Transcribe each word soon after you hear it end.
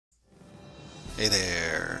Hey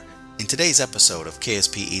there! In today's episode of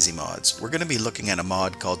KSP Easy Mods, we're going to be looking at a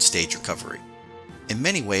mod called StageRecovery. In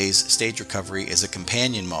many ways, StageRecovery is a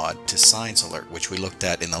companion mod to Science Alert, which we looked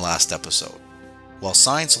at in the last episode. While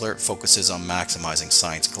Science Alert focuses on maximizing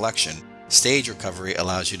science collection, StageRecovery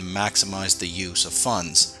allows you to maximize the use of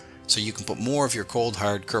funds, so you can put more of your cold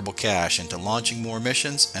hard Kerbal cash into launching more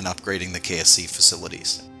missions and upgrading the KSC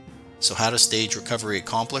facilities. So how does StageRecovery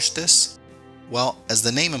accomplish this? Well, as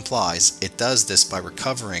the name implies, it does this by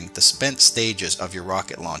recovering the spent stages of your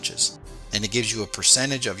rocket launches, and it gives you a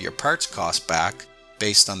percentage of your parts cost back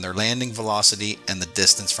based on their landing velocity and the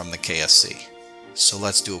distance from the KSC. So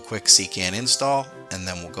let's do a quick CCAN install, and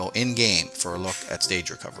then we'll go in-game for a look at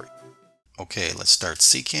StageRecovery. Okay, let's start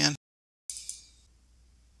CCAN.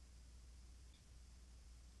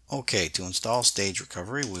 Okay, to install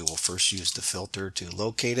StageRecovery, we will first use the filter to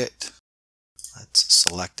locate it. Let's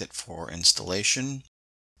select it for installation,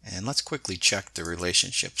 and let's quickly check the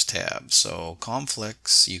relationships tab. So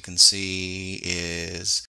conflicts, you can see,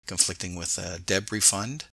 is conflicting with a debris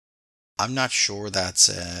fund. I'm not sure that's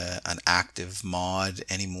an active mod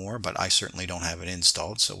anymore, but I certainly don't have it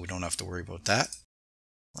installed, so we don't have to worry about that.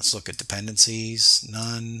 Let's look at dependencies,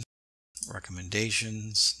 none.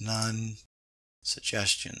 Recommendations, none.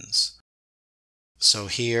 Suggestions. So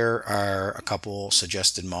here are a couple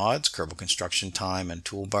suggested mods, Kerbal Construction Time and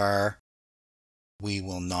Toolbar. We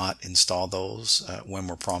will not install those when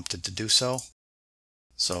we're prompted to do so.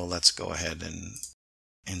 So let's go ahead and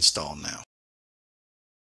install now.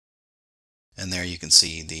 And there you can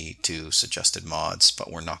see the two suggested mods,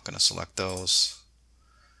 but we're not going to select those.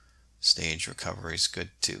 StageRecovery is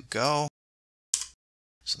good to go.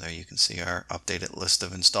 So there you can see our updated list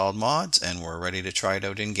of installed mods, and we're ready to try it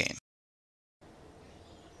out in game.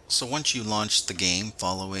 So once you launch the game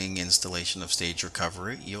following installation of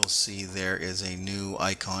StageRecovery, you'll see there is a new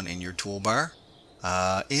icon in your toolbar.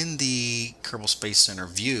 In the Kerbal Space Center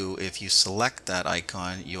view, if you select that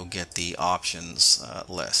icon, you'll get the options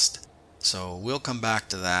list. So we'll come back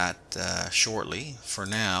to that shortly. For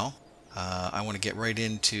now, I want to get right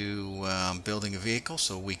into building a vehicle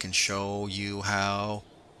so we can show you how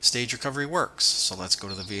StageRecovery works. So let's go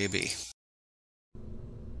to the VAB.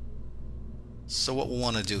 So what we'll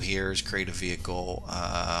want to do here is create a vehicle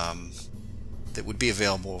that would be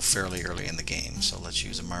available fairly early in the game. So let's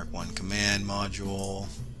use a Mark I command module,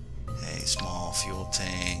 a small fuel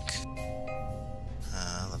tank.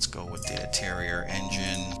 Let's go with the interior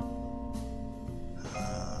engine.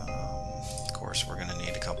 Of course, we're going to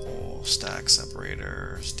need a couple stack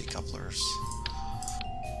separators, decouplers.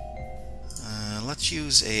 Let's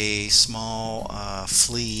use a small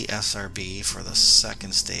flea SRB for the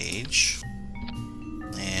second stage,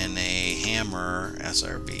 and a hammer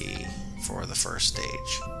SRB for the first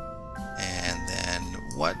stage. And then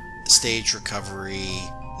what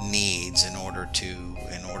StageRecovery needs in order to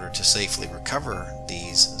safely recover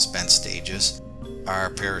these spent stages are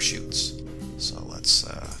parachutes. So let's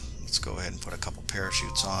go ahead and put a couple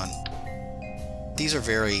parachutes on. These are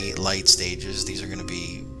very light stages. These are going to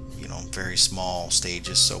be, very small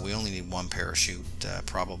stages, so we only need one parachute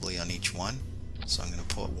probably on each one. So I'm going to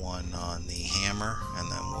put one on the hammer,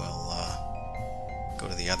 and then we'll go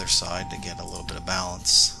to the other side to get a little bit of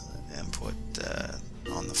balance, and put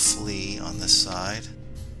on the flea on this side.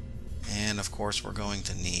 And of course we're going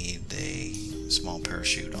to need a small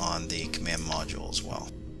parachute on the command module as well.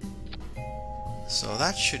 So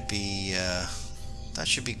that should be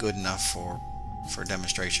good enough for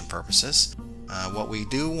demonstration purposes. What we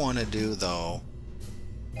do want to do, though,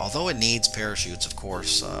 although it needs parachutes, of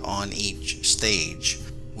course, on each stage,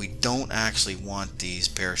 we don't actually want these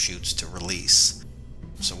parachutes to release.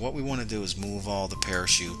 So what we want to do is move all the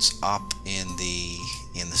parachutes up in the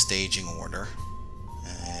staging order,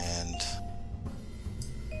 and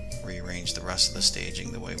rearrange the rest of the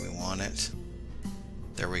staging the way we want it.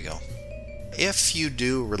 There we go. If you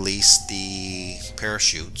do release the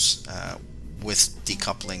parachutes with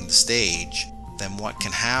decoupling the stage, then what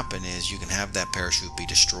can happen is you can have that parachute be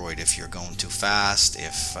destroyed if you're going too fast,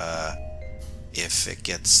 if it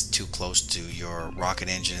gets too close to your rocket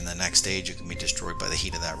engine in the next stage, it can be destroyed by the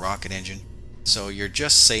heat of that rocket engine. So you're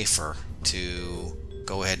just safer to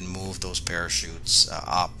go ahead and move those parachutes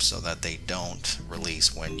up so that they don't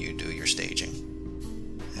release when you do your staging.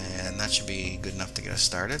 And that should be good enough to get us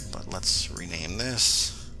started, but let's rename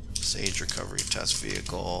this StageRecovery Test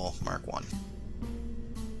Vehicle Mark I.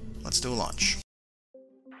 Let's do a launch.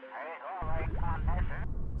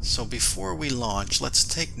 So before we launch, let's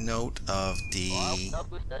take note of the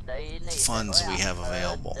funds we have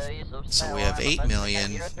available. So we have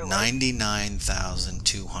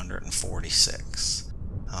 8,099,246.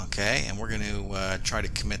 Okay, and we're going to try to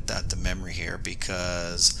commit that to memory here,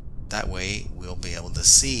 because that way we'll be able to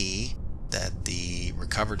see that the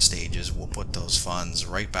recovered stages will put those funds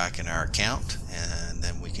right back in our account, and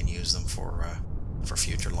then we can use them for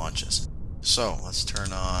future launches. So let's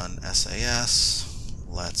turn on SAS.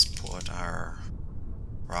 Let's put our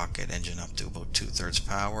rocket engine up to about 2/3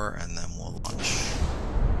 power, and then we'll launch.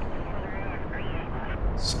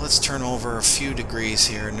 So let's turn over a few degrees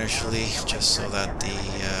here initially, just so that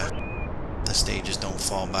the stages don't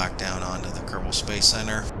fall back down onto the Kerbal Space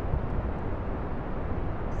Center.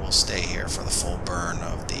 We'll stay here for the full burn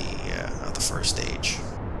of the first stage.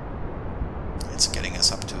 It's getting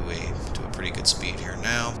us up to a pretty good speed here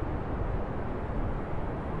now.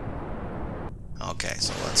 Okay,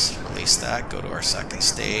 so let's release that. Go to our second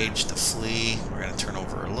stage, the flea. We're going to turn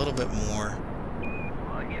over a little bit more.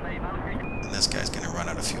 And this guy's going to run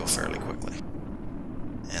out of fuel fairly quickly.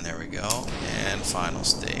 And there we go. And final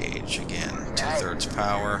stage. Again, 2/3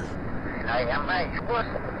 power.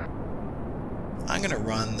 I'm going to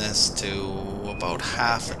run this to about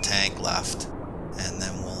half a tank left. And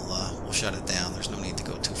then we'll shut it down. There's no need to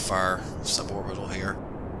go too far suborbital here.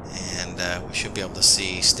 And we should be able to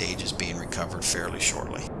see stages being recovered fairly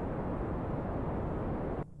shortly.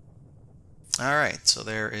 Alright, so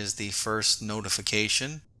there is the first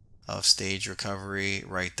notification of stage recovery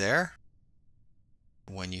right there.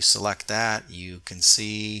 When you select that, you can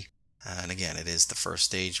see, and again, it is the first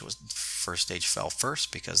stage fell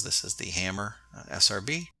first because this is the hammer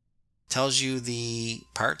SRB. Tells you the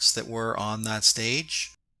parts that were on that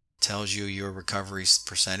stage, tells you your recovery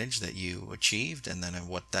percentage that you achieved, and then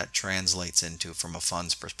what that translates into from a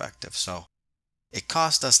funds perspective. So it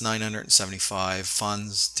cost us 975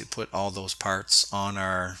 funds to put all those parts on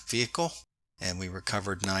our vehicle, and we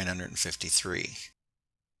recovered 953.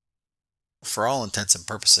 For all intents and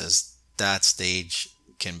purposes, that stage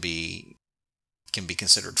can be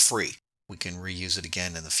considered free. We can reuse it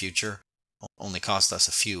again in the future. Only cost us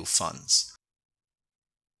a few funds.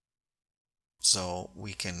 So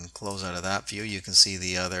we can close out of that view. You can see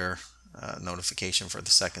the other notification for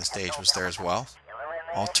the second stage was there as well.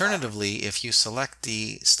 Alternatively, if you select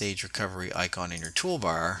the stage recovery icon in your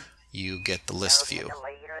toolbar, you get the list view,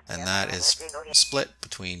 and that is split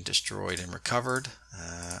between destroyed and recovered.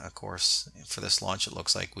 Of course, for this launch it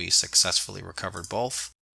looks like we successfully recovered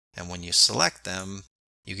both, and when you select them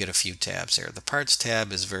you get a few tabs here. The parts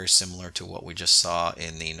tab is very similar to what we just saw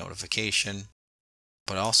in the notification,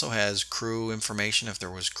 but also has crew information if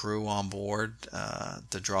there was crew on board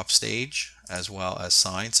the drop stage, as well as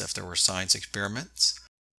science if there were science experiments.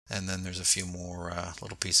 And then there's a few more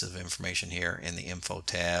little pieces of information here in the info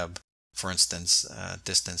tab. For instance,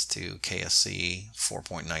 distance to KSC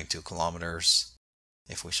 4.92 kilometers.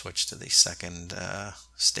 If we switch to the second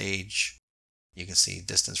stage, you can see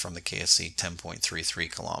distance from the KSC 10.33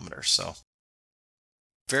 kilometers. So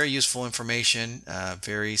very useful information,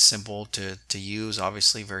 very simple to use,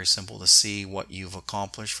 obviously very simple to see what you've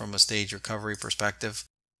accomplished from a stage recovery perspective.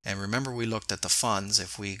 And remember, we looked at the funds.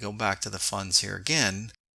 If we go back to the funds here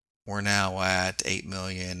again, we're now at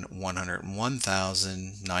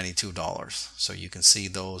 $8,101,092. So you can see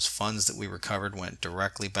those funds that we recovered went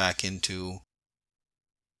directly back into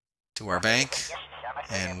our bank,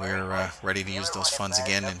 and we're ready to use those funds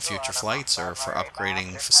again in future flights or for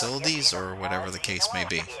upgrading facilities or whatever the case may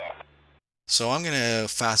be. So I'm going to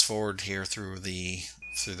fast forward here through the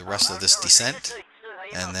rest of this descent,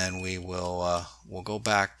 and then we'll go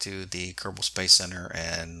back to the Kerbal Space Center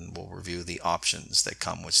and we'll review the options that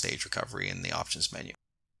come with stage recovery in the options menu.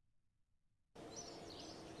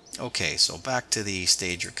 Okay, so back to the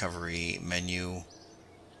stage recovery menu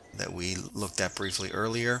that we looked at briefly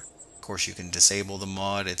earlier. Of course, you can disable the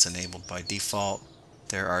mod. It's enabled by default.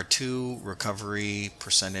 There are two recovery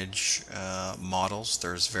percentage models.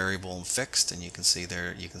 There's variable and fixed, and you can see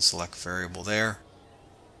there you can select variable there.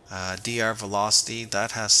 DR velocity,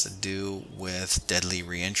 that has to do with deadly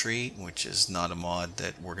reentry, which is not a mod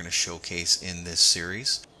that we're going to showcase in this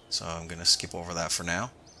series, so I'm going to skip over that for now.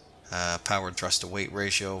 Powered thrust to weight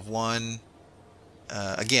ratio of 1.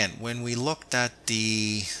 Again, when we looked at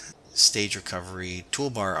the stage recovery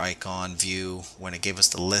toolbar icon view, when it gave us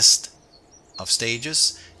the list of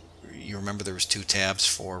stages, you remember there was two tabs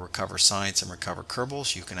for recover science and recover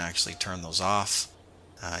Kerbals. You can actually turn those off.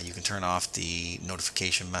 You can turn off the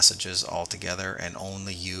notification messages altogether and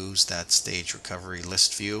only use that stage recovery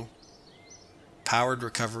list view. Powered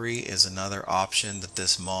recovery is another option that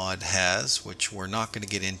this mod has, which we're not going to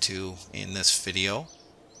get into in this video.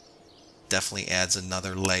 Definitely adds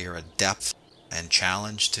another layer of depth and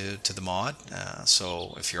challenge to the mod.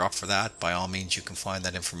 So if you're up for that, by all means you can find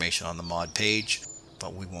that information on the mod page.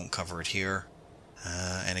 but we won't cover it here.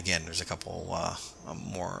 And again, there's a couple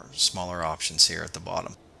more smaller options here at the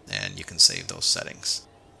bottom, and you can save those settings.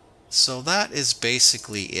 So that is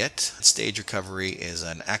basically it. StageRecovery is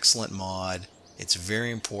an excellent mod. It's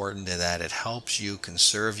very important that it helps you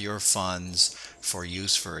conserve your funds for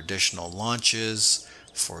use for additional launches,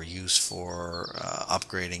 for use for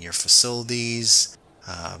upgrading your facilities.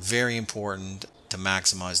 Very important to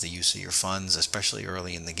maximize the use of your funds, especially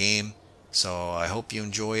early in the game. So I hope you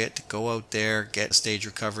enjoy it. Go out there, get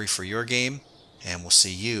StageRecovery for your game, and we'll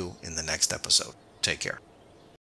see you in the next episode. Take care.